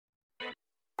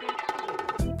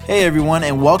Hey everyone,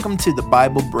 and welcome to the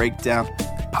Bible Breakdown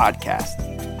Podcast.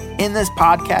 In this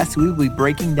podcast, we will be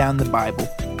breaking down the Bible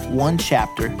one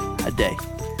chapter a day.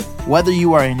 Whether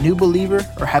you are a new believer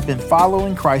or have been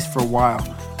following Christ for a while,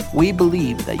 we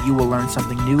believe that you will learn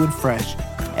something new and fresh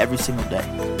every single day.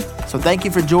 So thank you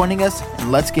for joining us,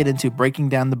 and let's get into breaking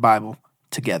down the Bible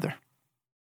together.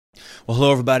 Well,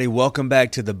 hello everybody. Welcome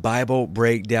back to the Bible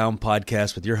Breakdown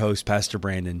Podcast with your host, Pastor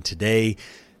Brandon. Today,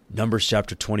 Numbers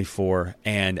chapter 24,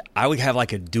 and I would have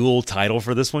like a dual title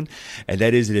for this one, and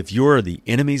that is that if you're the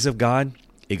enemies of God,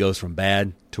 it goes from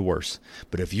bad to worse.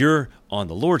 But if you're on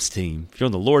the Lord's team, if you're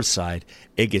on the Lord's side,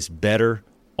 it gets better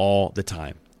all the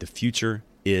time. The future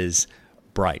is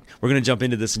bright. We're going to jump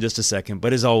into this in just a second,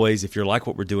 but as always, if you're like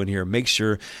what we're doing here, make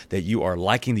sure that you are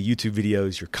liking the YouTube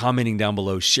videos, you're commenting down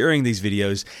below, sharing these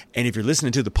videos, and if you're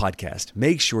listening to the podcast,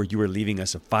 make sure you are leaving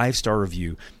us a 5-star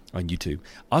review on YouTube.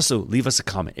 Also, leave us a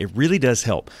comment. It really does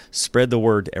help spread the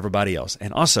word to everybody else.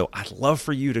 And also, I'd love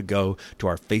for you to go to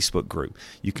our Facebook group.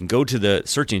 You can go to the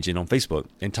search engine on Facebook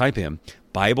and type in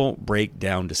Bible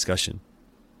Breakdown Discussion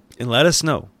and let us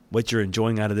know what you're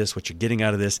enjoying out of this, what you're getting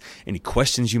out of this, any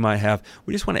questions you might have.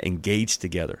 We just want to engage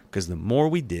together because the more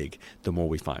we dig, the more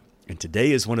we find. And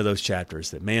today is one of those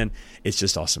chapters that, man, it's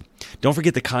just awesome. Don't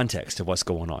forget the context of what's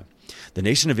going on. The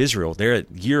nation of Israel, they're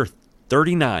at year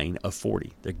 39 of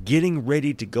 40. They're getting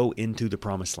ready to go into the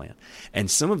promised land. And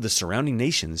some of the surrounding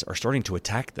nations are starting to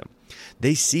attack them.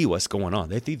 They see what's going on.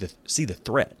 They see the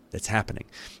threat that's happening,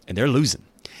 and they're losing.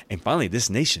 And finally, this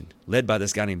nation, led by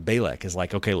this guy named Balak, is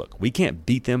like, okay, look, we can't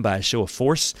beat them by a show of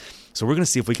force, so we're going to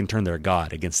see if we can turn their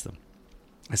God against them.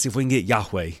 Let's see if we can get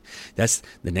Yahweh, that's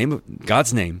the name of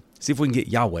God's name, see if we can get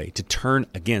Yahweh to turn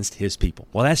against his people.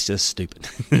 Well, that's just stupid.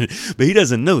 But he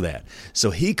doesn't know that.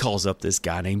 So he calls up this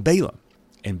guy named Balaam.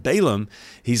 And Balaam,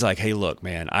 he's like, hey, look,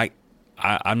 man,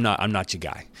 I'm not your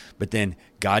guy. But then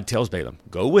God tells Balaam,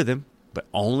 go with him, but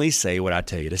only say what I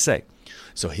tell you to say.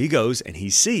 So he goes and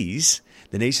he sees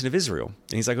the nation of Israel.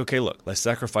 And he's like, okay, look, let's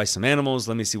sacrifice some animals.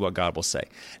 Let me see what God will say.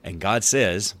 And God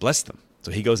says, bless them.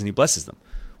 So he goes and he blesses them.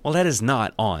 Well, that is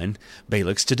not on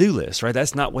Balak's to-do list, right?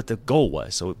 That's not what the goal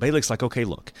was. So Balak's like, okay,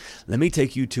 look, let me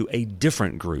take you to a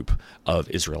different group of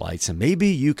Israelites, and maybe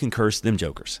you can curse them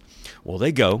jokers. Well,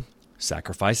 they go,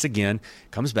 sacrifice again,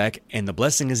 comes back, and the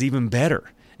blessing is even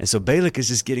better. And so Balak is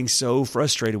just getting so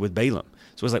frustrated with Balaam.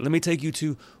 So he's like, let me take you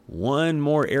to one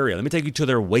more area. Let me take you to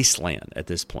their wasteland at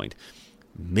this point.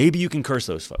 Maybe you can curse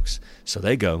those folks. So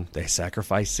they go, they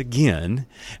sacrifice again,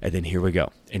 and then here we go.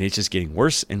 And it's just getting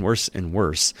worse and worse and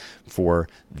worse for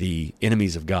the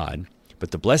enemies of God.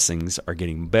 But the blessings are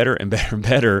getting better and better and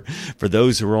better for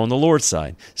those who are on the Lord's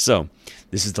side. So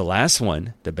this is the last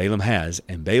one that Balaam has,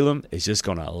 and Balaam is just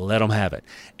going to let them have it.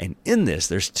 And in this,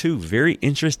 there's two very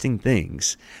interesting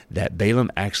things that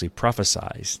Balaam actually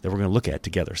prophesies that we're going to look at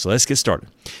together. So let's get started.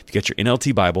 If you got your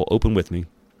NLT Bible, open with me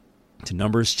to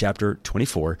Numbers chapter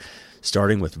 24,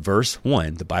 starting with verse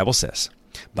 1. The Bible says,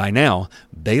 by now,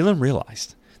 Balaam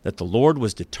realized that the Lord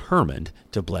was determined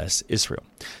to bless Israel.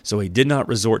 So he did not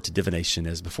resort to divination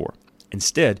as before.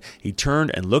 Instead, he turned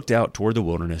and looked out toward the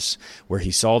wilderness, where he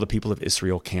saw the people of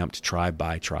Israel camped tribe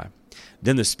by tribe.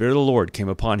 Then the Spirit of the Lord came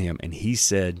upon him, and he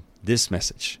said this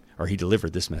message, or he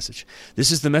delivered this message.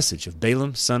 This is the message of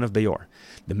Balaam, son of Beor,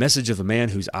 the message of a man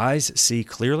whose eyes see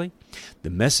clearly, the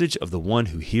message of the one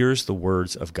who hears the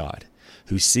words of God,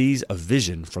 who sees a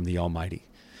vision from the Almighty,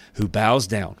 who bows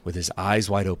down with his eyes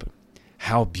wide open.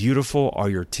 How beautiful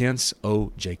are your tents,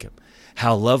 O Jacob!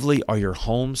 How lovely are your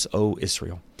homes, O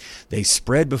Israel! They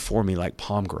spread before me like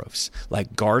palm groves,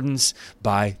 like gardens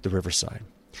by the riverside.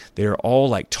 They are all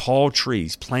like tall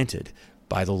trees planted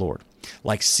by the Lord,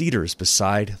 like cedars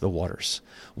beside the waters.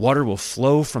 Water will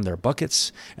flow from their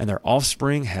buckets, and their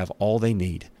offspring have all they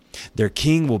need. Their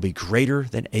king will be greater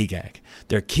than Agag.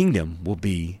 Their kingdom will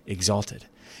be exalted.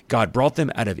 God brought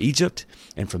them out of Egypt,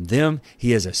 and from them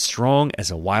he is as strong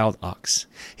as a wild ox.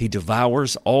 He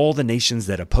devours all the nations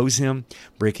that oppose him,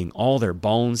 breaking all their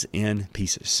bones in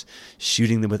pieces,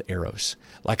 shooting them with arrows.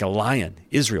 Like a lion,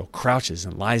 Israel crouches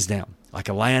and lies down. Like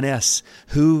a lioness,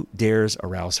 who dares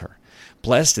arouse her?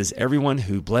 Blessed is everyone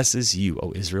who blesses you,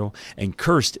 O Israel, and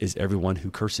cursed is everyone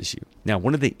who curses you. Now,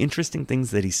 one of the interesting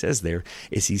things that he says there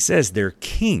is he says their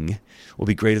king will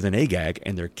be greater than Agag,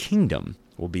 and their kingdom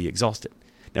will be exalted.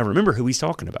 Now, remember who he's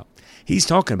talking about. He's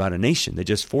talking about a nation that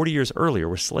just 40 years earlier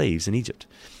were slaves in Egypt.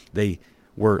 They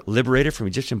were liberated from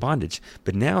Egyptian bondage,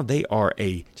 but now they are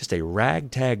just a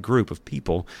ragtag group of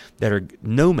people that are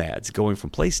nomads going from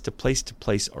place to place to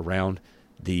place around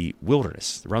the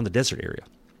wilderness, around the desert area.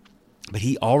 But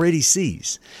he already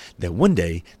sees that one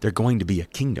day they're going to be a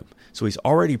kingdom. So he's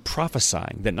already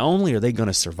prophesying that not only are they going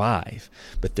to survive,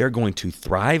 but they're going to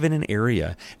thrive in an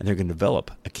area and they're going to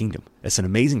develop a kingdom. That's an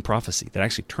amazing prophecy that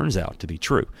actually turns out to be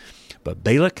true. But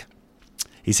Balak,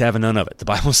 he's having none of it. The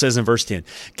Bible says in verse 10,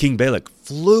 King Balak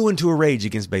flew into a rage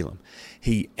against Balaam.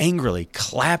 He angrily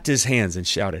clapped his hands and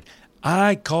shouted,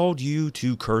 I called you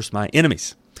to curse my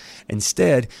enemies.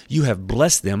 Instead, you have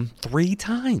blessed them 3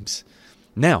 times.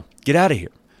 Now, get out of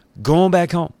here. Go on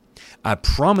back home. I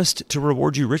promised to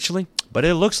reward you richly, but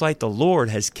it looks like the Lord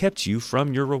has kept you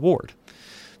from your reward.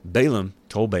 Balaam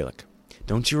told Balak,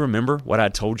 don't you remember what I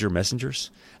told your messengers?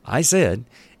 I said,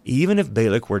 even if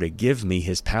Balak were to give me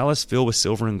his palace filled with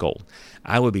silver and gold,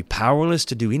 I would be powerless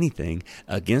to do anything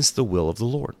against the will of the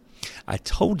Lord. I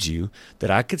told you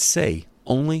that I could say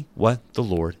only what the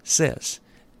Lord says.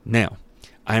 Now,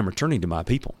 I am returning to my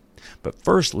people. But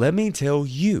first, let me tell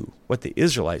you what the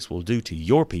Israelites will do to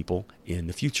your people in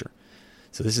the future.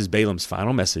 So this is Balaam's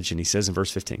final message, and he says in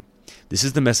verse 15, this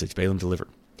is the message Balaam delivered.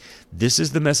 This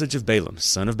is the message of Balaam,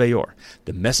 son of Beor,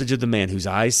 the message of the man whose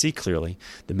eyes see clearly,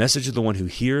 the message of the one who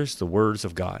hears the words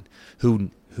of God,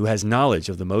 who has knowledge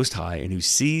of the Most High, and who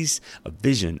sees a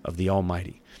vision of the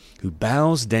Almighty, who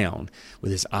bows down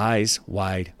with his eyes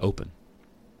wide open.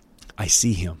 I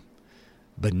see him,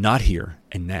 but not here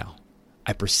and now.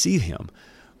 I perceive him,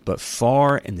 but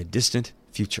far in the distant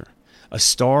future. A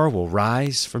star will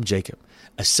rise from Jacob.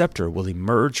 A scepter will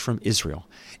emerge from Israel.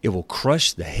 It will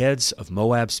crush the heads of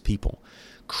Moab's people,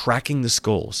 cracking the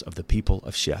skulls of the people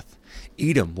of Sheth.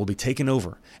 Edom will be taken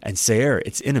over, and Seir,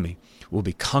 its enemy, will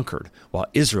be conquered, while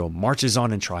Israel marches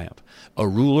on in triumph. A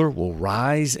ruler will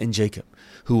rise in Jacob,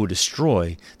 who will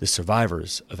destroy the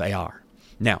survivors of Ar.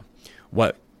 Now,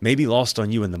 what may be lost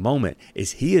on you in the moment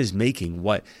is he is making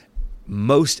what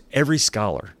most every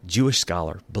scholar, Jewish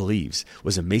scholar, believes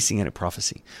was a messianic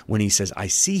prophecy when he says, I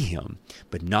see him,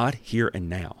 but not here and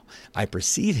now. I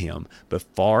perceive him, but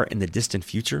far in the distant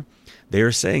future. They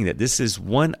are saying that this is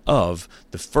one of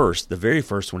the very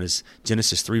first one is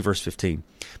Genesis 3, verse 15,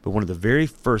 but one of the very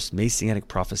first messianic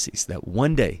prophecies that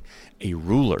one day a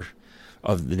ruler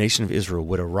of the nation of Israel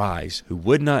would arise who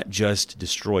would not just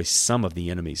destroy some of the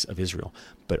enemies of Israel,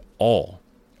 but all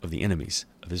of the enemies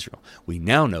of Israel. We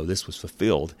now know this was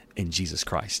fulfilled in Jesus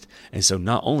Christ. And so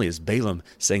not only is Balaam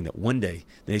saying that one day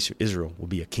the nation of Israel will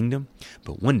be a kingdom,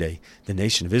 but one day the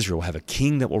nation of Israel will have a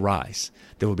king that will rise,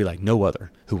 that will be like no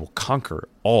other, who will conquer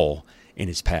all in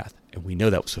his path. And we know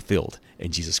that was fulfilled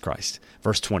in Jesus Christ.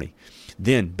 Verse 20,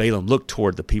 then Balaam looked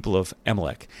toward the people of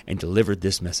Amalek and delivered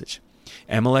this message.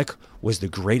 Amalek was the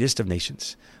greatest of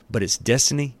nations, but its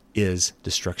destiny is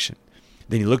destruction.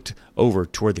 Then he looked over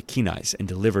toward the Kenites and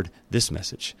delivered this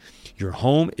message. Your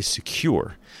home is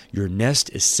secure. Your nest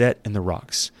is set in the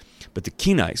rocks. But the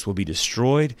Kenites will be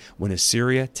destroyed when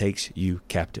Assyria takes you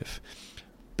captive.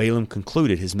 Balaam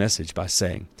concluded his message by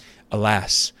saying,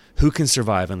 alas, who can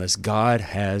survive unless God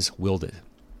has willed it?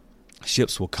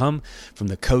 Ships will come from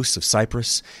the coasts of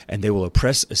Cyprus, and they will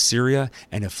oppress Assyria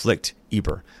and afflict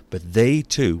Eber, but they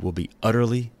too will be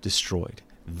utterly destroyed.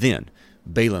 Then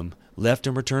Balaam left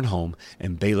and returned home,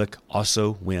 and Balak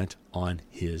also went on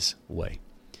his way.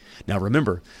 Now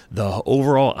remember, the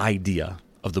overall idea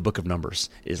of the book of Numbers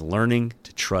is learning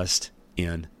to trust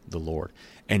in the Lord.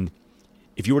 And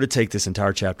if you were to take this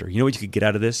entire chapter, you know what you could get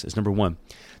out of this is, number one,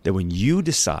 that when you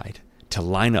decide to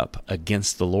line up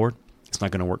against the Lord, it's not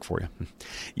going to work for you.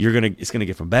 It's going to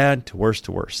get from bad to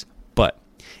worse. But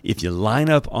if you line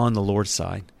up on the Lord's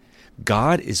side,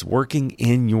 God is working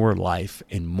in your life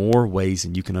in more ways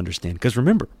than you can understand. Because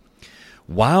remember,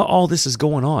 while all this is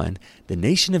going on, the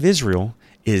nation of Israel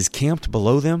is camped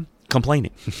below them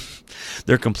complaining.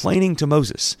 They're complaining to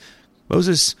Moses.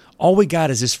 Moses, all we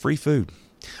got is this free food.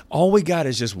 All we got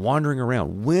is just wandering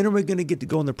around. When are we going to get to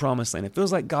go in the promised land? It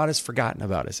feels like God has forgotten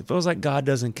about us. It feels like God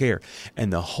doesn't care.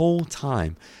 And the whole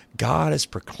time, God is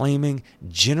proclaiming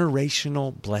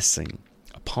generational blessing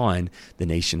upon the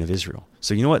nation of Israel.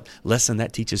 So you know what lesson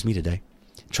that teaches me today?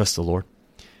 Trust the Lord.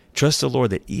 Trust the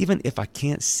Lord that even if I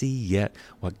can't see yet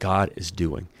what God is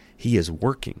doing, He is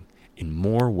working in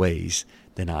more ways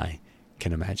than I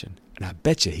can imagine. And I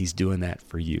bet you He's doing that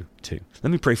for you too.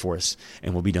 Let me pray for us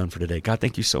and we'll be done for today. God,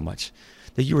 thank you so much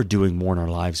that you are doing more in our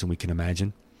lives than we can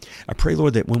imagine. I pray,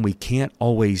 Lord, that when we can't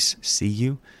always see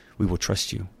you, we will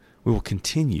trust you. We will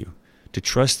continue to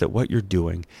trust that what you're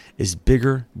doing is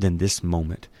bigger than this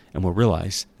moment. And we'll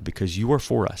realize that because you are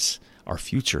for us, our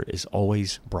future is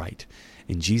always bright.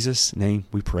 In Jesus' name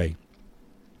we pray.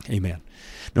 Amen.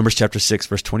 Numbers chapter 6,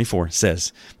 verse 24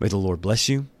 says, may the Lord bless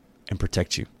you and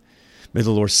protect you. May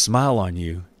the Lord smile on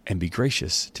you and be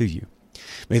gracious to you.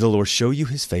 May the Lord show you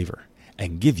His favor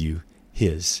and give you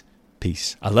His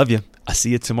Peace. I love you. I'll see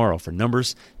you tomorrow for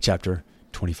Numbers chapter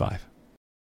 25.